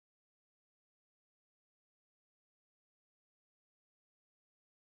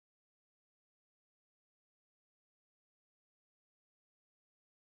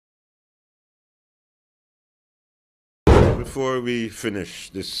before we finish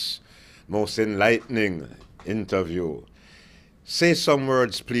this most enlightening interview, say some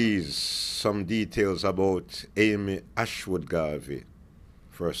words, please, some details about Amy Ashwood Garvey,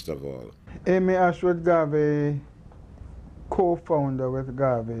 first of all. Amy Ashwood Garvey, co-founder with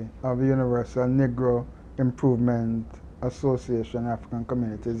Garvey of the Universal Negro Improvement Association African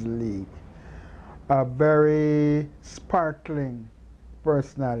Communities League. A very sparkling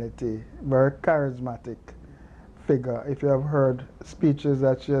personality, very charismatic figure. If you have heard speeches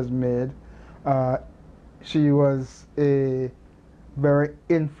that she has made, she was a very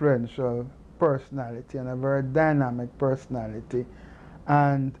influential personality and a very dynamic personality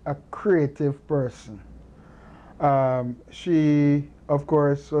and a creative person. She, of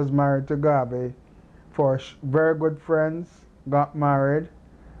course, was married to Garvey for very good friends, got married,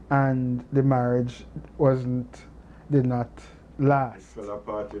 and the marriage did not last.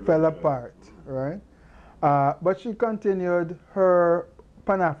 Fell apart, right? But she continued her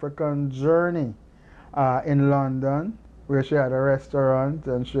Pan-African journey in London, where she had a restaurant,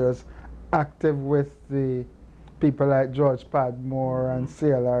 and she was active with the people like George Padmore and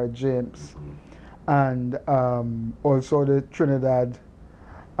C.L.R. James, and also the Trinidad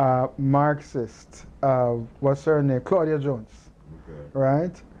Marxist, what's her name? Claudia Jones,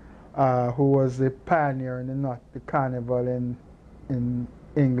 right? Who was the pioneer in the carnival in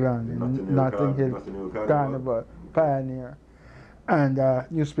England, in Notting Hill Carnival, pioneer, and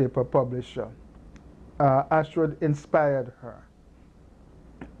newspaper publisher. Ashwood inspired her.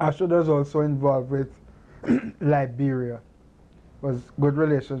 Ashwood was also involved with Liberia, was good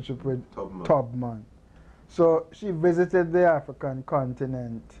relationship with Tubman. So she visited the African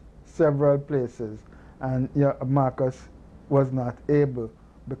continent, several places, and Marcus was not able,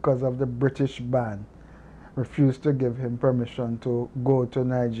 because of the British ban, refused to give him permission to go to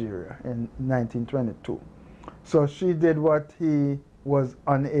Nigeria in 1922. So she did what he was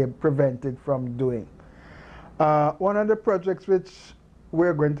prevented from doing. One of the projects which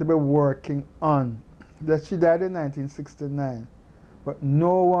we're going to be working on, that she died in 1969, but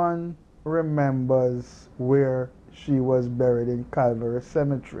no one remembers where she was buried in Calvary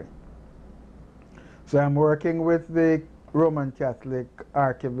Cemetery. So I'm working with the Roman Catholic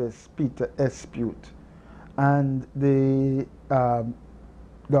archivist Peter Espute and the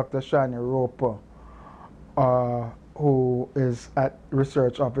Dr. Shani Roper, who is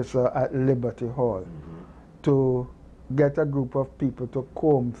research officer at Liberty Hall, to get a group of people to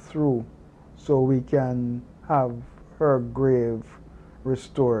comb through so we can have her grave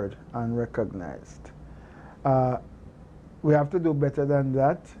restored and recognized. We have to do better than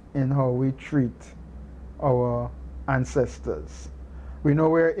that in how we treat our ancestors. We know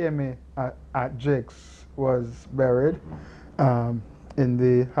where Amy at Jake's was buried, in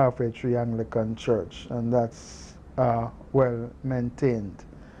the Halfway Tree Anglican Church, and that's well maintained.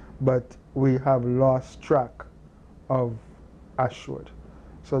 But we have lost track of Ashwood.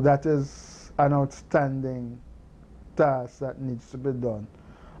 So that is an outstanding task that needs to be done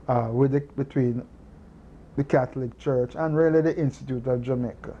between the Catholic Church and really the Institute of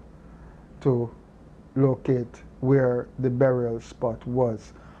Jamaica to locate where the burial spot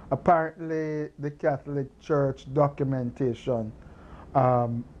was. Apparently, the Catholic Church documentation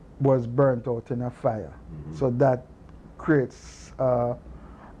was burnt out in a fire. So that creates a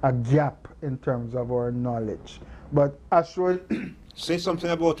gap in terms of our knowledge. But Ashwood... Say something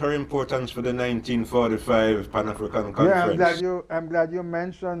about her importance for the 1945 Pan-African Conference. Yeah, I'm glad you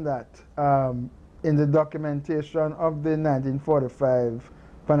mentioned that. In the documentation of the 1945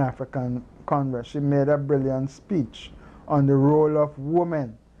 Pan-African Congress, she made a brilliant speech on the role of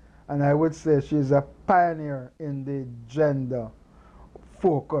women. And I would say she's a pioneer in the gender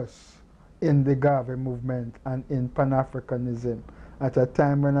focus in the Garvey movement and in Pan-Africanism at a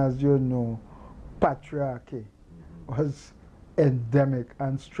time when, as you know, patriarchy was endemic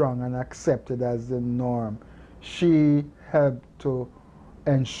and strong and accepted as the norm. She helped to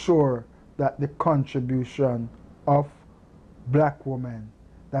ensure that the contribution of black women,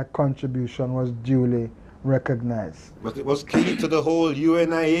 that contribution was duly recognized. But it was key to the whole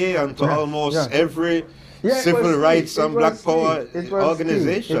UNIA and to almost every civil rights and black power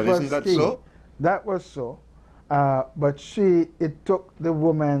organization, isn't that so? That was so. But it took the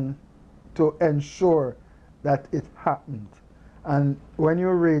woman to ensure that it happened. And when you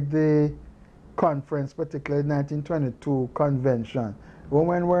read the conference, particularly the 1922 convention,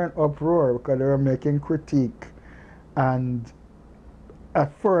 women were in uproar because they were making critique and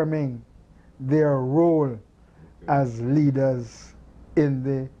affirming their role as leaders in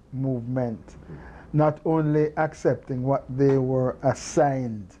the movement, not only accepting what they were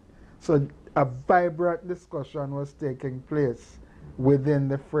assigned. So a vibrant discussion was taking place within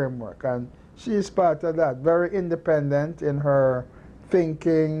the framework, and she is part of that. Very independent in her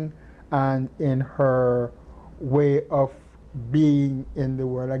thinking and in her way of being in the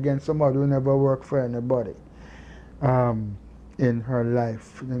world. Again, somebody who never worked for anybody in her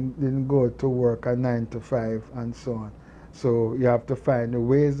life. Didn't go to work at 9 to 5 and so on. So you have to find the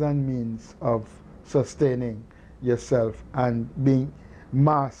ways and means of sustaining yourself and being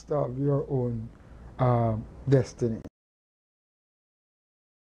master of your own destiny.